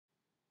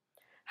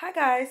Hi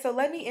guys, so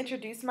let me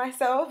introduce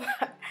myself.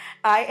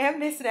 I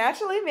am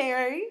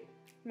Msnaturallymary,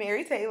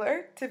 Mary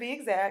Taylor to be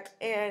exact,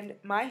 and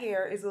my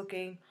hair is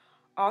looking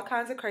all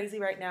kinds of crazy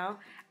right now.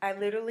 I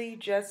literally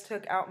just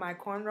took out my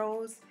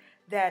cornrows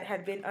that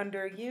had been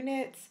under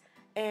units,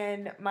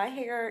 and my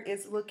hair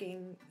is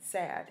looking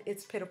sad.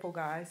 It's pitiful,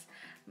 guys.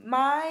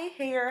 My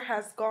hair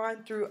has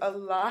gone through a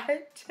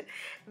lot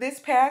this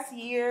past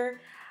year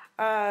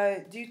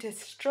due to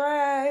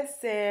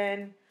stress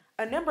and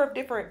a number of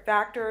different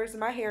factors.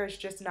 My hair has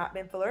just not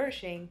been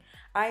flourishing.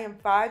 I am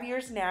 5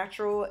 years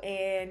natural,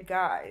 and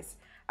guys,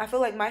 I feel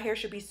like my hair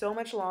should be so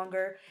much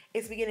longer.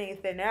 It's beginning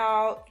to thin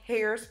out,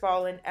 hair's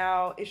falling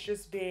out. It's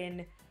just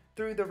been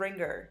through the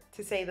ringer,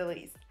 to say the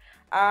least.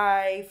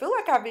 I feel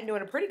like I've been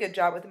doing a pretty good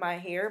job with my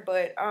hair,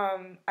 but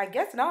I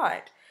guess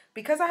not.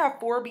 Because I have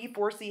 4B,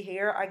 4C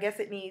hair, I guess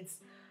it needs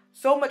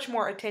so much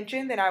more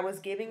attention than I was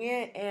giving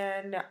it,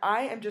 and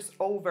I am just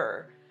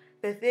over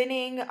the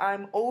thinning.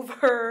 I'm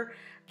over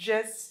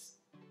just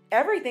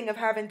everything of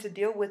having to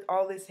deal with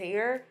all this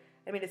hair.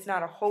 I mean, it's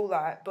not a whole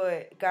lot,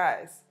 but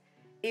guys,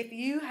 if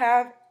you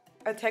have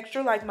a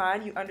texture like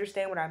mine, you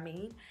understand what I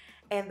mean.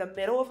 And the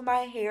middle of my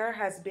hair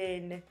has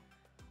been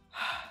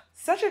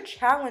such a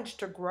challenge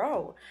to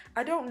grow.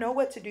 I don't know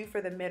what to do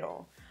for the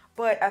middle,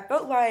 but I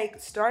felt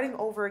like starting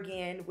over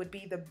again would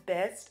be the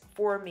best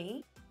for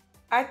me.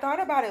 I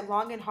thought about it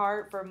long and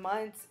hard for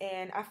months,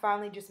 and I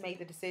finally just made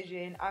the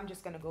decision. I'm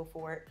just gonna go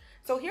for it.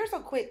 So here's a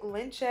quick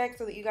length check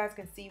so that you guys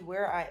can see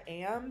where I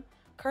am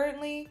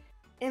currently.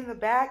 In the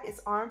back, it's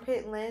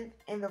armpit length.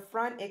 In the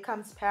front, it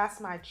comes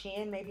past my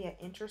chin, maybe an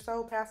inch or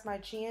so past my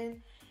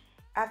chin.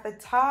 At the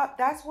top,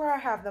 that's where I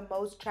have the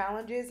most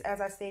challenges. As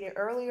I stated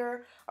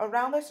earlier,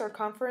 around the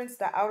circumference,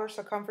 the outer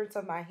circumference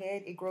of my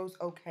head, it grows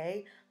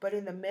okay, but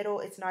in the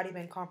middle, it's not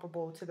even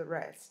comparable to the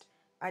rest.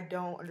 I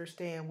don't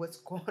understand what's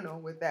going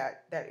on with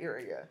that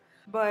area.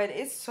 But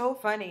it's so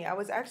funny. I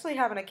was actually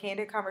having a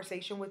candid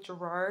conversation with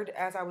Gerard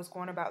as I was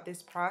going about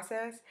this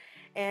process,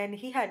 and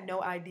he had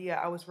no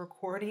idea I was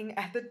recording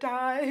at the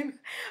time.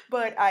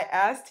 But I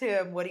asked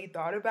him what he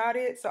thought about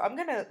it. So I'm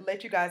gonna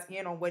let you guys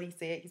in on what he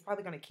said. He's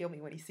probably gonna kill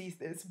me when he sees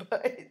this,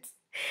 but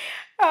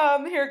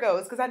here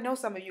goes, because I know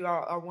some of you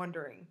are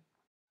wondering.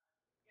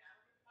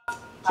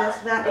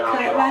 Just about to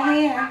cut my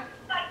hair.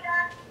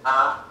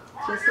 Huh?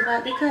 Just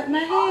about to cut my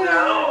hair.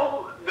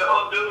 No,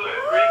 don't do it.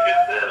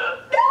 Reconsider.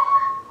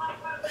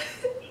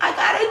 I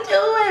gotta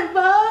do it,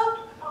 Bob.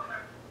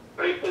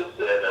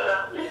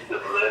 Reconsider.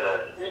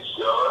 Reconsider. You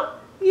sure?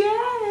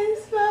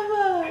 Yes,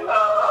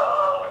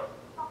 Baba.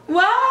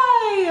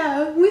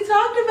 Why? We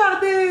talked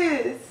about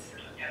this.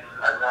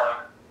 I know.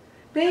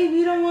 Babe,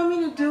 you don't want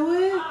me to do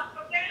it?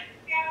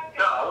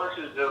 No, I want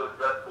you to do what's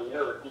best for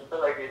you. If you feel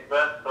like it's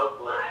best, go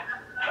for it.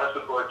 I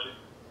support you.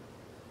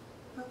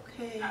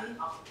 Okay.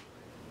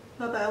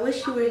 Baba, I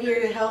wish you were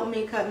here to help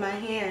me cut my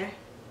hair.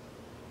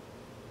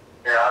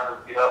 Yeah, I'll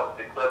just get up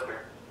with the clipper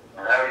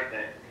and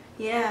everything.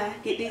 Yeah,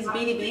 get these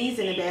BDBs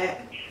in the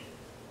back.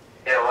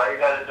 Yeah, why you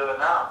gotta do it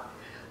now?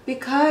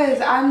 Because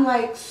I'm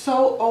like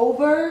so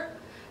over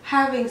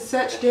having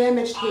such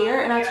damaged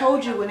hair, and I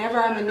told you whenever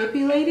I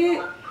manipulate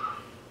it,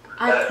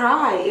 I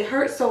cry. It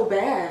hurts so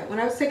bad. When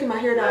I was taking my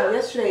hair down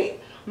yesterday,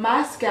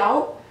 my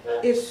scalp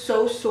is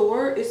so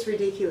sore, it's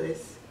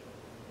ridiculous.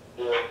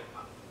 Yeah.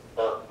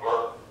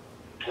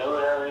 Do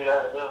whatever you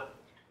gotta do.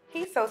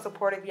 He's so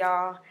supportive,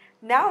 y'all.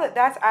 Now that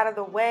that's out of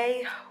the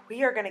way,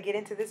 we are going to get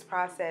into this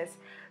process.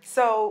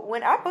 So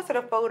when I posted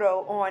a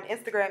photo on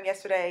Instagram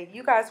yesterday,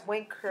 you guys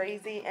went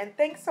crazy, and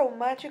thanks so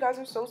much. You guys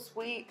are so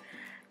sweet.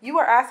 You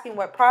were asking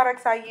what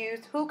products I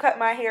used, who cut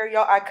my hair.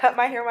 Y'all, I cut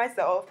my hair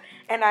myself,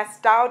 and I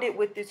styled it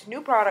with this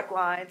new product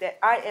line that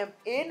I am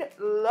in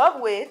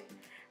love with.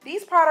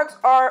 These products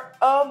are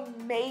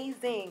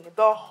amazing.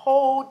 The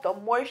hold, the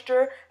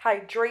moisture,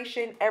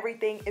 hydration,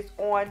 everything is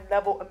on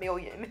level a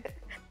million.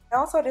 I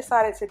also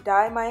decided to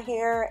dye my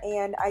hair,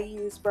 and I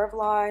used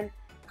Revlon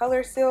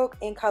Colorsilk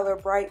in color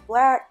Bright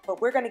Black, but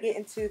we're going to get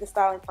into the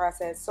styling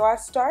process. So I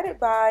started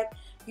by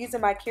using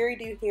my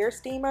Qredew hair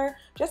steamer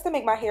just to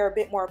make my hair a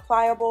bit more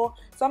pliable.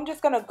 So I'm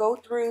just going to go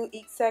through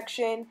each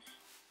section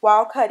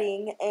while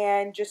cutting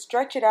and just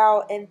stretch it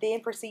out, and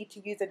then proceed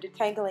to use a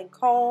detangling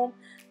comb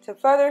to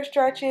further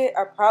stretch it.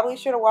 I probably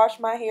should have washed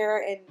my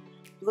hair and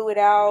blew it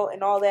out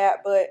and all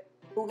that, but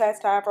who has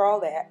time for all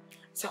that?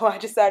 So I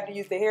decided to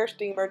use the hair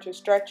steamer to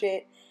stretch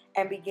it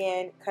and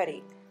begin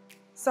cutting.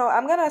 So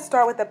I'm going to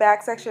start with the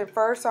back section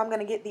first. So I'm going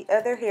to get the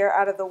other hair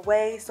out of the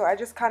way. So I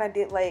just kind of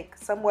did like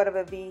somewhat of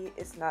a V.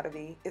 It's not a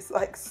V. It's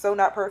like so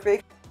not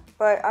perfect.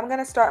 But I'm going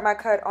to start my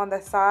cut on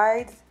the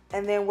sides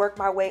and then work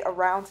my way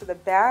around to the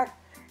back.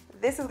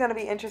 This is going to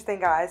be interesting,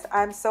 guys.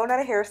 I'm so not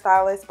a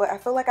hairstylist, but I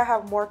feel like I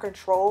have more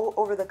control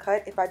over the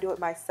cut if I do it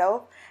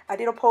myself. I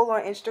did a poll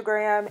on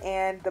Instagram,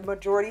 and the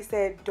majority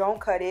said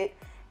don't cut it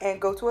and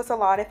go to a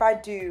salon if I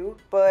do,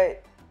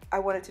 but I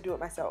wanted to do it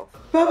myself.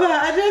 Baba,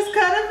 I just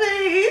cut a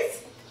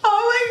face.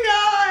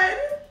 Oh my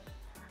God.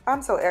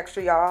 I'm so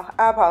extra, y'all.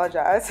 I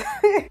apologize.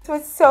 It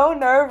was so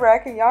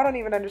nerve-wracking. Y'all don't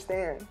even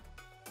understand.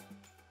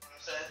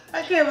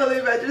 I can't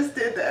believe I just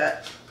did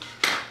that.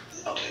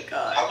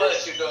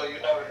 know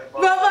you're having a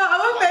moment. Mama, I'm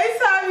gonna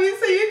FaceTime you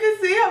so you can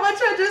see how much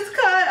I just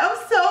cut. I'm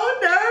so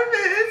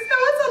nervous. No,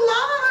 it's a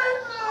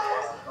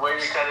lot. Where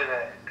you cut it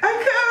at? I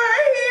cut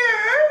right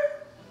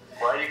here.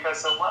 Why you cut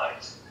so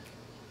much?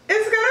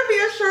 It's gonna be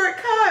a short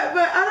cut,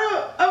 but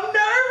I'm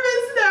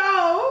nervous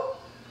now.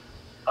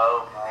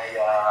 Oh my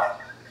God.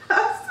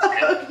 I'm so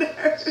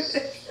nervous.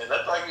 It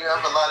looks like you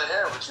have a lot of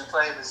hair, but you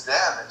claim it's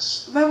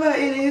damaged. Mama,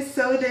 it is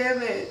so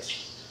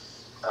damaged.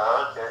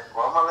 Oh, okay.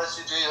 Well, I'm going to let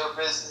you do your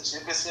business.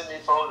 You can send me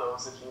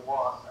photos if you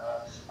want.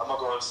 I'm going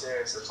to go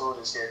upstairs. The food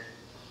is here.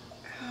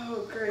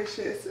 Oh,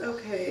 gracious.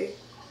 Okay.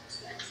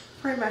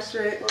 Pray my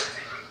strength.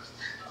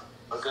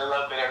 Well, good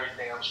luck with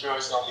everything. I'm sure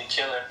it's going to be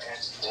killer.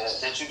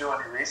 Did you do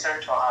any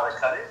research on how to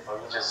cut it? Or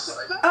you just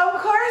like...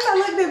 Of course, I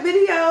looked at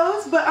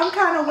videos, but I'm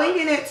kind of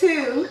winging it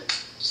too.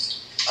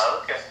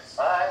 Okay.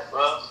 All right.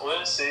 Well,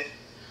 we'll see.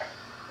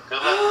 Good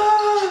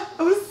luck.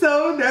 I'm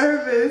so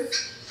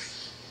nervous.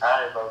 All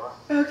right, Bubba.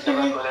 Okay. Good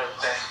luck with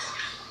everything.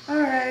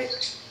 All right.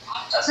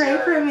 I'll see Pray you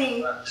for later.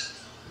 me. I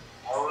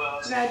will.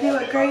 And I do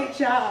a great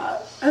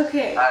job.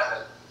 Okay. All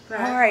right.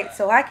 All right,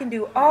 so I can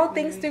do all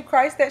things through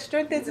Christ that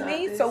strengthens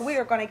me. So we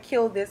are going to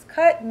kill this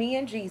cut, me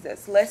and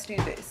Jesus. Let's do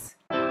this.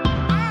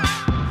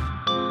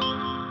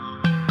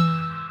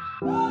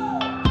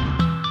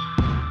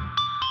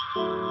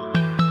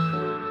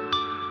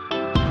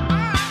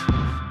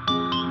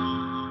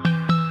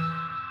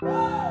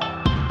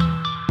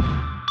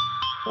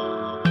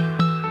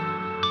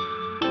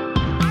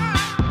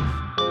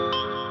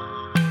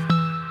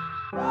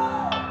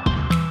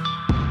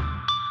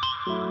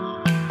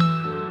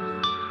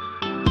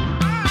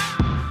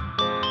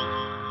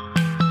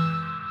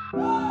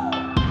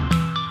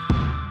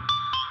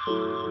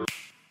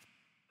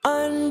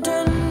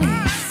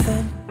 Underneath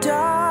the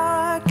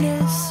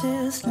darkness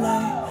is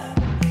life,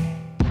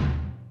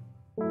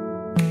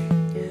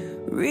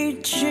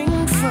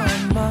 reaching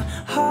from a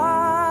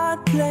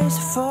hard place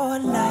for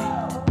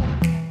light.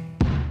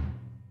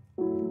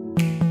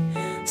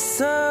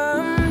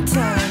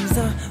 Sometimes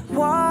the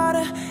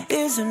water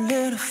is a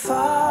little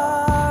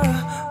far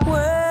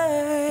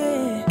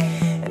away,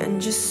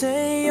 and just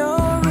say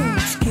your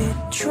roots get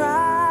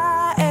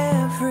dry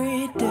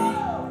every day.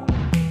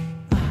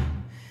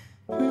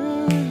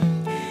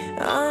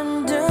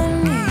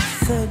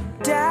 Underneath the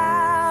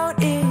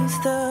doubt is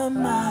the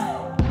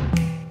mind,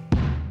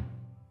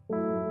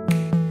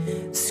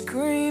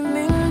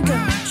 screaming,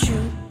 don't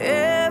you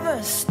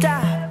ever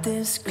stop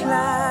this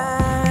climb.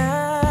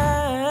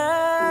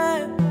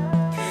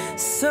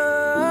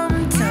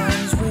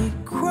 Sometimes we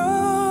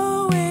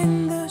grow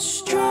in the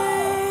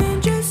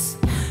strangest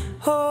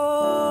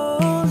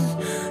holes.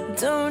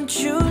 Don't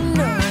you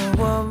know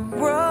a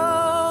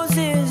rose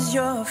is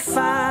your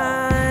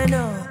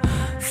final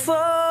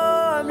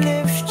form?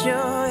 Lift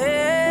your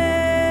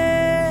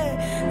head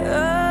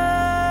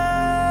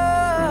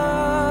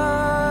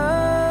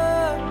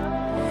up,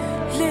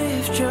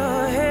 lift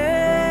your head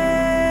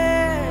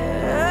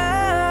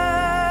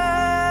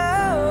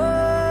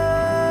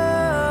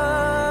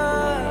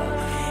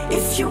up.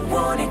 If you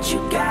want it, you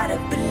gotta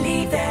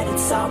believe that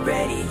it's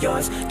already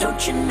yours.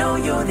 Don't you know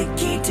you're the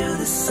key to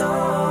the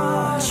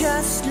source?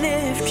 Just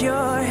lift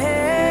your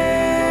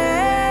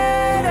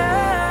head up.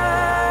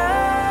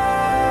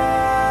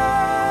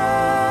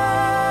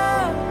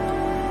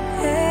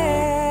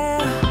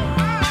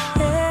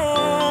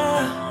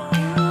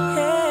 I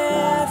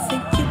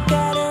think you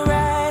got it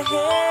right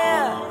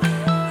here.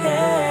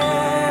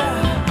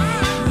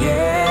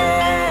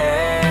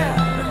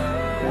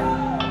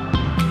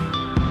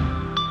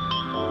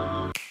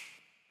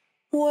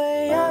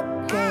 Way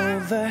up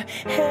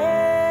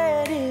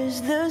overhead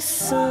is the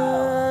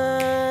sun,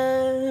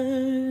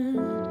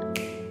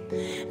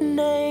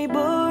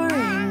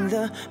 neighboring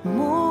the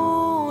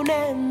moon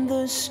and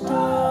the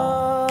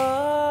stars.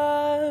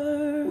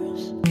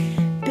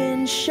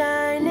 Been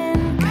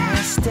shining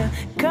past a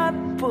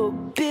couple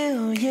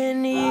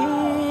billion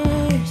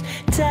years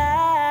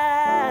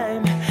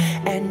time,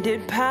 and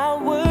it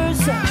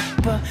powers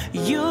up a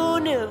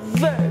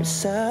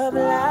universe of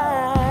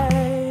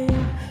life.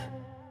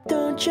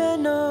 Don't you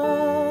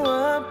know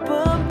up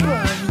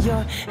above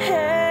your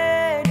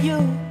head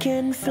you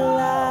can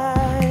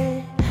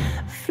fly,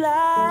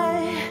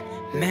 fly?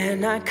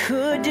 Man, I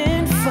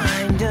couldn't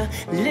find a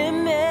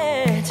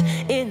limit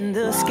in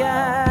the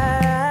sky.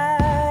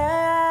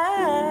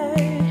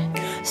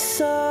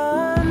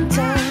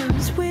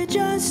 Sometimes we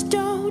just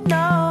don't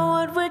know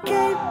what we're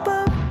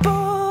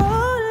capable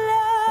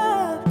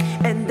of,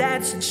 and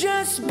that's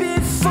just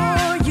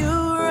before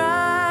you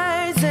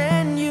rise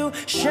and you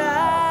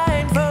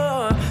shine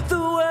for the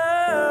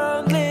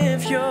world.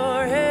 Lift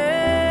your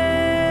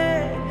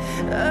head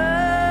up,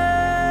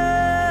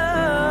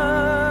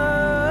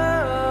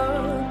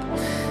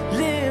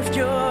 lift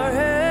your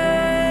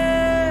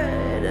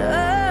head up.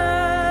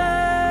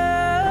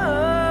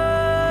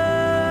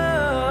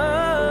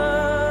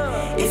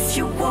 If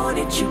you want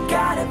it, you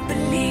gotta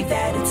believe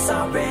that it's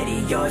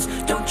already yours.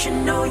 Don't you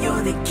know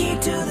you're the key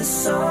to the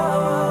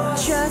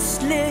source?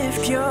 Just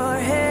lift your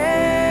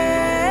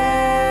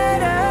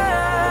head up.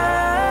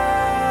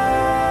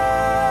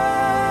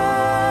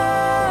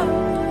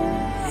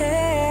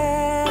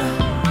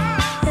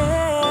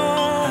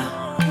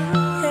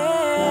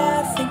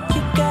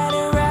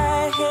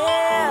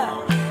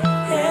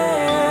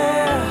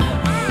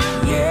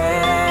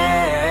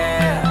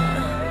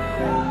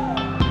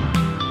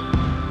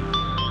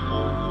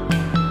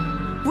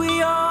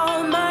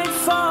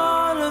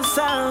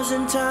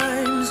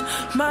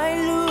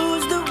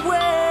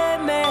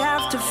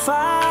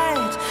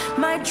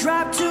 Might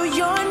drop to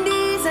your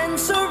knees and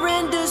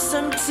surrender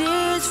some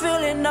tears,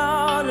 feeling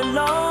all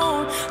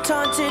alone,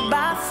 taunted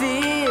by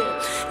fear.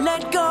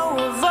 Let go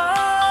of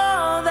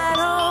all that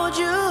holds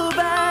you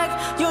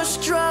back. Your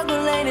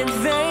struggle ain't in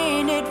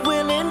vain, it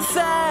will in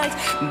fact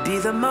be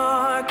the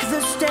mark, the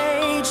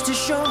stage to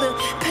show the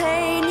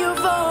pain you've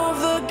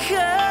overcome.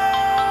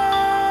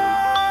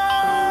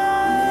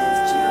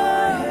 Lift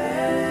your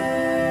head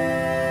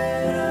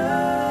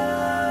up.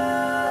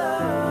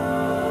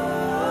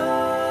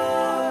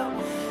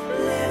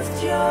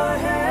 Lift your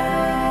head.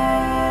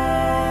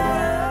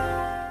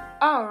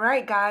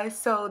 Alright guys,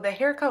 so the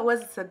haircut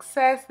was a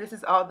success. This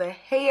is all the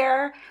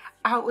hair,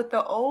 out with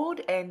the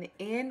old and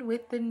in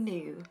with the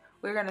new.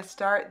 We're going to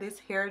start this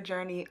hair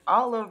journey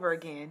all over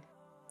again.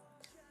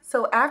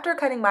 So after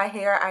cutting my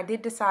hair, I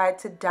did decide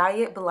to dye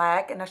it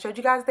black, and I showed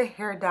you guys the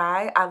hair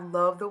dye. I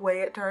love the way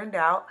it turned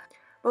out.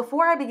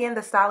 Before I begin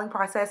the styling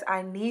process,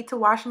 I need to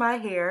wash my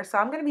hair, so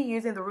I'm going to be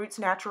using the Roots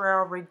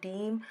Naturelle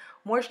Redeem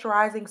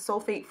Moisturizing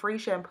Sulfate-Free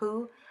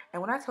Shampoo.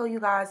 And when I tell you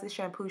guys this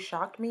shampoo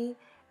shocked me,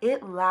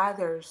 it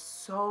lathers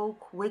so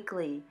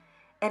quickly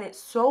and it's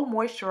so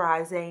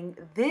moisturizing.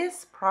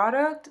 This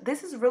product,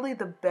 this is really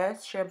the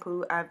best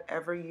shampoo I've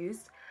ever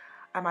used.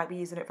 I might be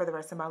using it for the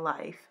rest of my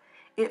life.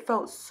 It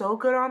felt so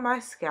good on my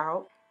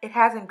scalp. It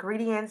has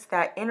ingredients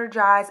that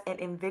energize and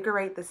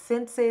invigorate the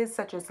senses,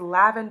 such as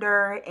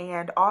lavender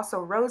and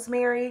also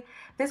rosemary.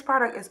 This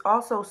product is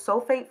also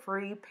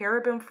sulfate-free,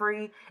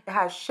 paraben-free. It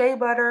has shea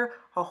butter,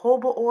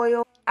 jojoba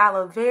oil,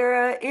 aloe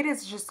vera. It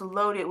is just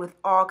loaded with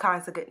all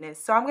kinds of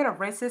goodness. So I'm going to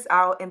rinse this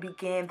out and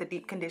begin the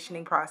deep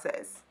conditioning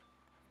process.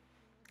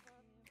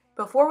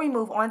 Before we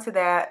move on to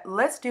that,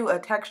 let's do a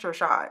texture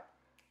shot.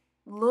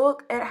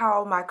 Look at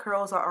how my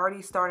curls are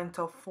already starting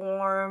to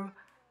form.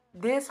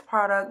 This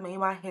product made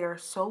my hair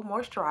so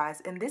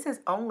moisturized, and this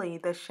is only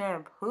the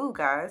shampoo,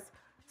 guys.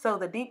 So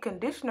the deep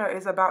conditioner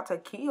is about to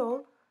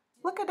kill.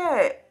 Look at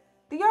that.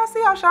 Do y'all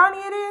see how shiny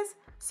it is?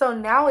 So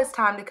now it's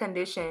time to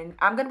condition.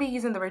 I'm going to be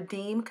using the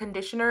Redeem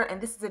conditioner, and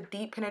this is a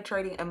deep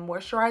penetrating and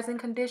moisturizing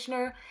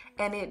conditioner,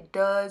 and it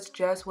does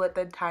just what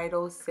the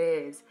title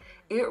says.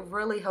 It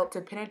really helped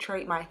to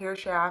penetrate my hair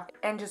shaft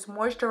and just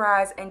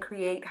moisturize and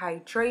create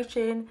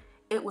hydration.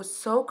 It was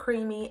so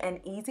creamy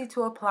and easy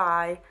to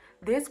apply.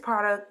 This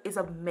product is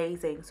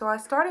amazing. So I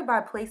started by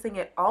placing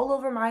it all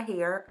over my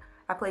hair.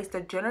 I placed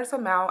a generous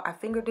amount. I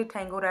finger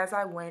detangled as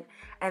I went.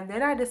 And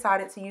then I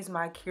decided to use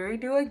my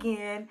Qredew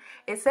again.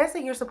 It says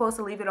that you're supposed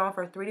to leave it on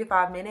for 3 to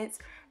 5 minutes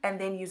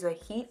and then use a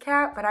heat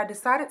cap. But I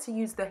decided to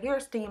use the hair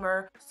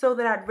steamer so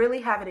that I'd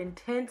really have an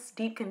intense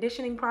deep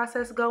conditioning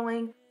process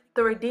going.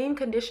 The Redeem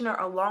conditioner,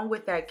 along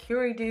with that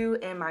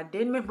Qredew and my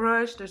Denman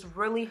brush, just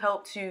really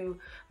helped to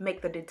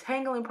make the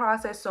detangling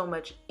process so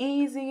much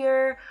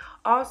easier.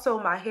 Also,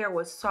 my hair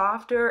was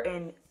softer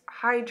and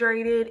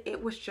hydrated.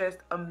 It was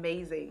just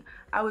amazing.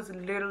 I was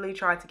literally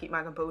trying to keep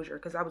my composure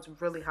because I was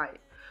really hyped.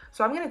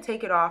 So I'm going to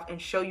take it off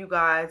and show you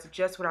guys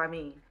just what I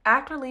mean.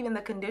 After leaving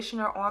the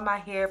conditioner on my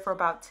hair for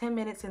about 10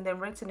 minutes and then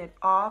rinsing it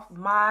off,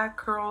 my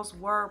curls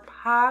were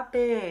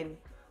popping.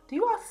 Do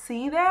you all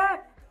see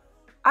that?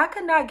 I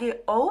could not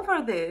get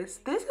over this.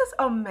 This is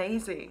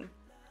amazing.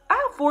 I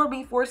have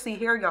 4B, 4C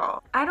hair,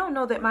 y'all. I don't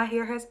know that my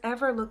hair has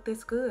ever looked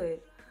this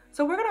good.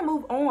 So we're gonna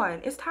move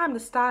on. It's time to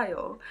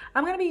style.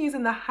 I'm gonna be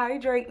using the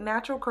Hydrate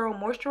Natural Curl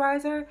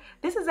Moisturizer.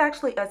 This is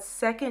actually a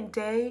second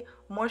day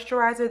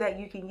moisturizer that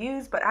you can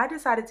use, but I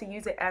decided to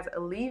use it as a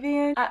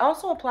leave-in. I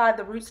also applied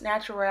the Roots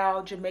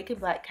Naturelle Jamaican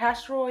Black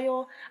Castor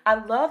Oil. I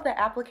love the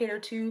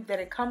applicator tube that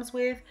it comes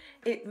with.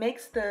 It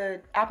makes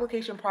the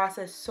application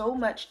process so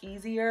much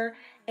easier,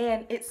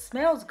 and it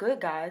smells good,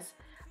 guys.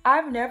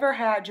 I've never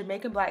had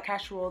Jamaican Black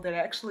Castor Oil that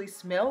actually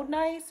smelled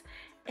nice,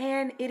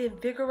 and it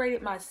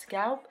invigorated my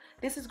scalp.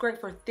 This is great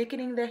for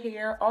thickening the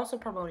hair, also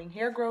promoting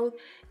hair growth.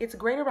 It's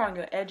great around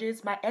your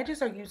edges. My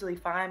edges are usually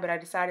fine, but I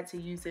decided to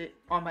use it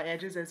on my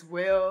edges as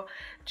well,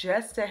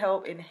 just to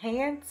help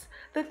enhance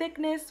the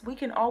thickness. We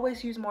can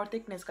always use more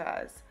thickness,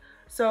 guys.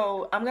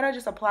 So I'm gonna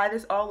just apply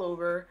this all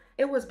over.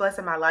 It was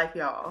blessing my life,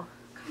 y'all.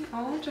 Come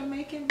on,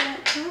 Jamaican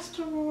Black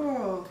Castor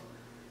Oil.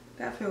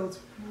 That feels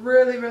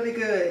really, really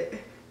good.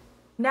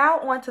 Now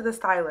onto the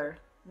styler.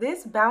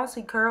 This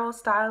Bouncy Curl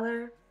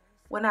Styler,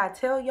 when I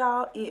tell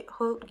y'all it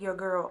hooked your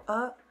girl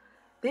up,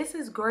 this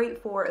is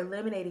great for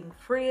eliminating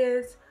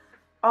frizz,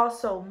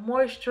 also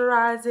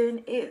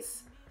moisturizing. It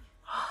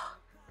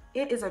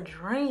is a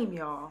dream,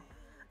 y'all.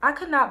 I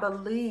could not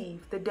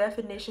believe the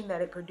definition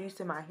that it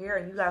produced in my hair,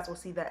 and you guys will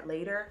see that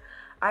later.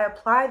 I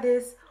applied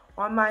this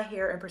on my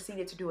hair and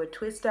proceeded to do a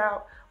twist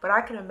out, but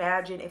I can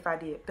imagine if I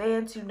did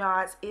bantu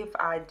knots, if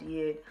I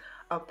did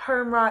a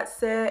perm rod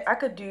set, I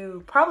could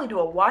probably do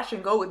a wash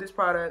and go with this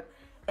product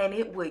and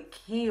it would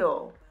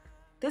kill.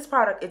 This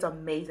product is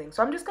amazing.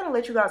 So I'm just gonna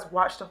let you guys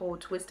watch the whole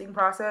twisting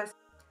process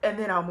and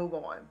then I'll move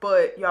on.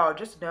 But y'all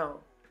just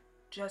know,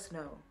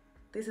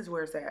 this is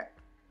where it's at.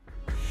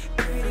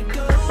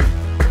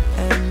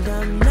 And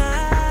I'm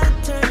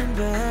not turning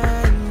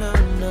back, no,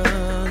 no,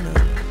 no.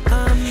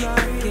 I'm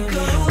rocking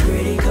it,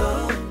 pretty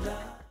gold.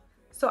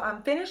 So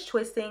I'm finished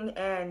twisting,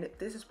 and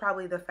this is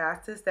probably the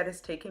fastest that it's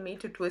taken me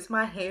to twist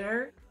my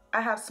hair. I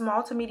have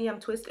small to medium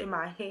twist in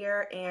my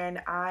hair,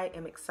 and I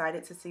am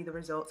excited to see the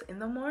results in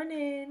the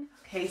morning.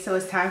 Okay, so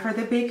it's time for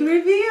the big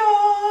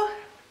reveal.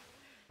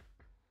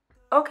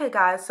 Okay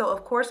guys, so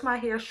of course my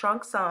hair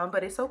shrunk some,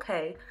 but it's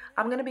okay.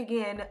 I'm gonna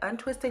begin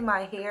untwisting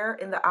my hair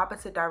in the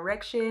opposite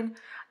direction.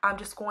 I'm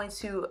just going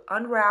to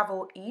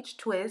unravel each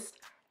twist,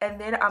 and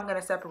then I'm gonna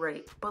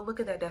separate. But look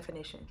at that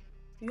definition.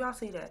 Y'all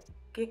see that?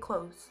 Get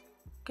close.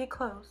 Get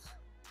close.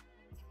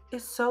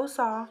 It's so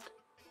soft,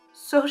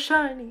 so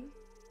shiny.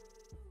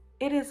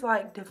 It is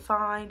like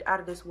defined out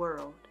of this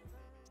world.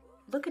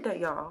 Look at that,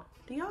 y'all.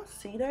 Do y'all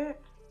see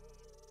that?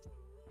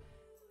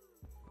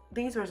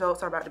 These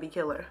results are about to be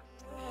killer.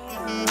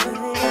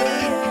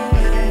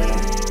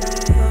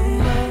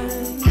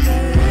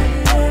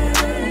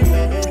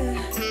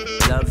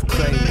 Love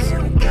crazy.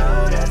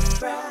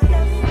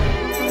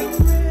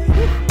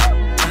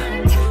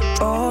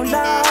 Oh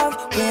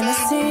love, when I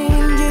seen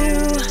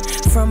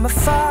you from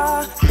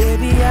afar,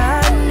 baby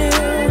I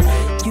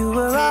knew you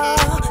were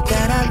all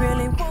that I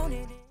really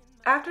wanted.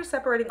 After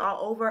separating all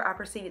over, I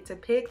proceeded to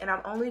pick, and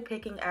I'm only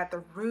picking at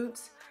the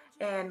roots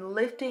and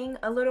lifting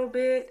a little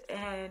bit,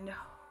 and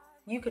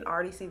you can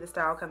already see the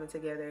style coming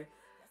together.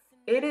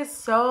 It is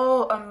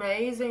so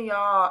amazing,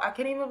 y'all. I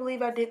can't even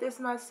believe I did this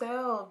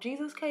myself.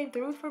 Jesus came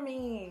through for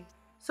me.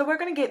 So we're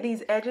gonna get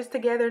these edges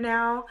together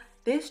now.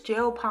 This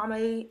gel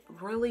pomade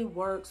really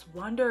works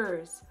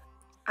wonders.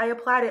 I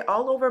applied it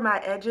all over my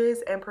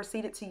edges and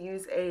proceeded to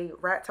use a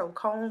rat tail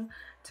comb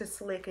to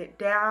slick it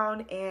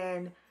down,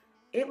 and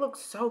it looks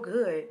so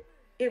good.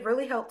 It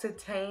really helped to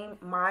tame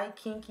my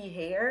kinky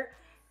hair,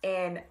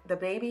 and the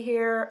baby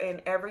hair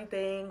and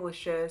everything was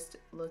just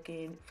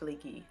looking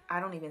flaky.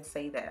 I don't even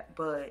say that,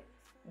 but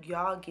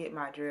y'all get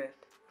my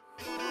drift.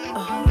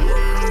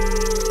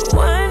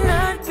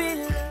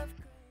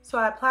 So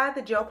I applied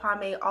the gel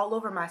pomade all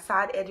over my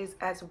side edges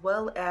as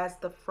well as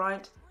the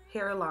front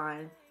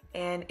hairline,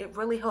 and it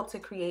really helped to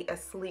create a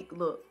sleek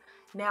look.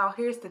 Now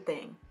here's the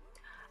thing.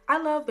 I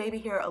love baby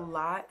hair a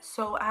lot,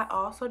 so I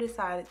also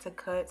decided to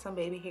cut some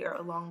baby hair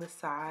along the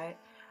side.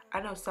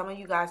 I know some of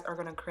you guys are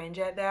gonna cringe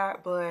at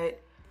that, but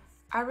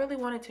I really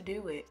wanted to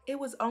do it. It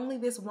was only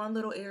this one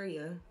little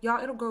area.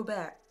 Y'all, it'll grow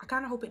back. I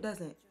kind of hope it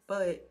doesn't,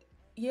 but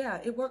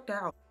yeah, it worked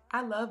out.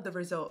 I love the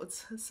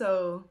results,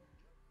 so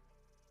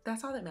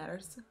that's all that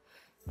matters.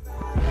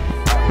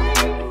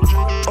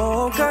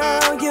 Oh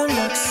girl, you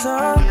look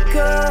so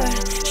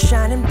good,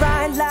 shining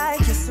bright like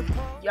you're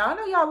supposed. Y'all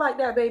know y'all like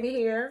that baby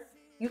hair.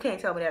 You can't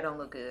tell me that don't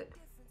look good.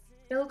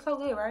 It looks so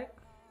good, right?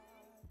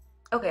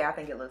 Okay, I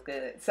think it looks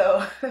good.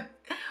 So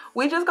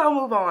we just gonna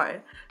move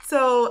on.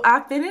 So I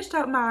finished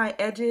up my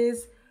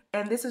edges,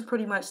 and this is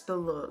pretty much the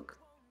look.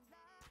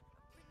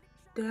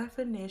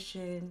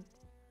 Definition,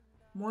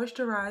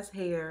 moisturized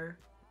hair.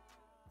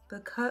 The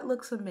cut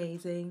looks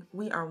amazing.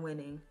 We are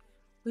winning.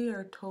 We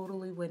are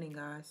totally winning,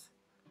 guys.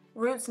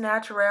 Roots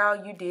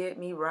Naturelle, you did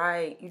me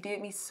right. You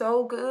did me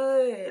so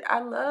good.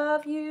 I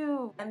love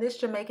you. And this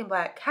Jamaican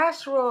black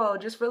castor oil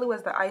just really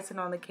was the icing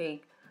on the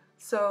cake.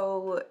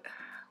 So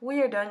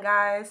we are done,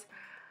 guys.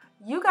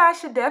 You guys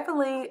should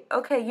definitely,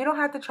 okay, you don't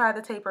have to try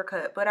the taper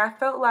cut, but I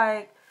felt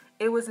like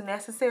it was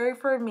necessary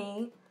for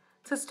me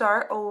to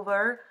start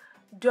over.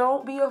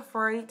 Don't be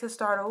afraid to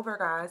start over,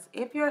 guys.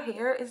 If your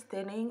hair is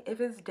thinning,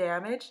 if it's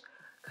damaged,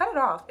 cut it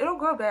off. It'll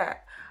grow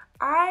back.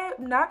 I'm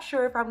not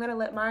sure if I'm going to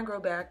let mine grow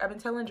back. I've been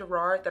telling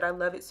Gerard that I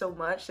love it so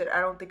much that I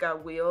don't think I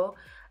will.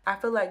 I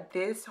feel like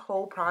this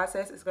whole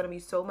process is going to be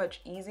so much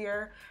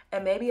easier,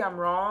 and maybe I'm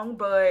wrong,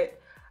 but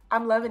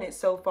I'm loving it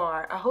so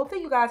far. I hope that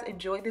you guys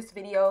enjoyed this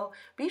video.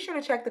 Be sure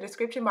to check the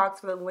description box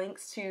for the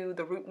links to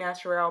the Roots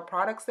Naturelle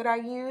products that I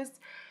used.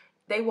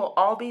 They will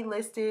all be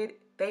listed.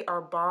 They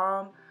are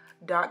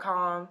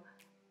bomb.com.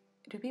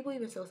 Do people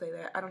even still say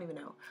that? I don't even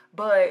know.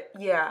 But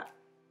yeah,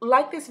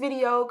 like this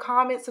video,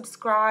 comment,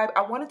 subscribe.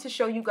 I wanted to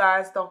show you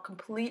guys the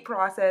complete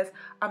process.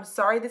 I'm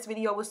sorry this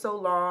video was so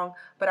long,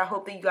 but I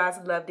hope that you guys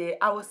loved it.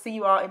 I will see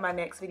you all in my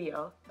next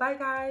video. Bye,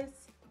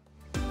 guys.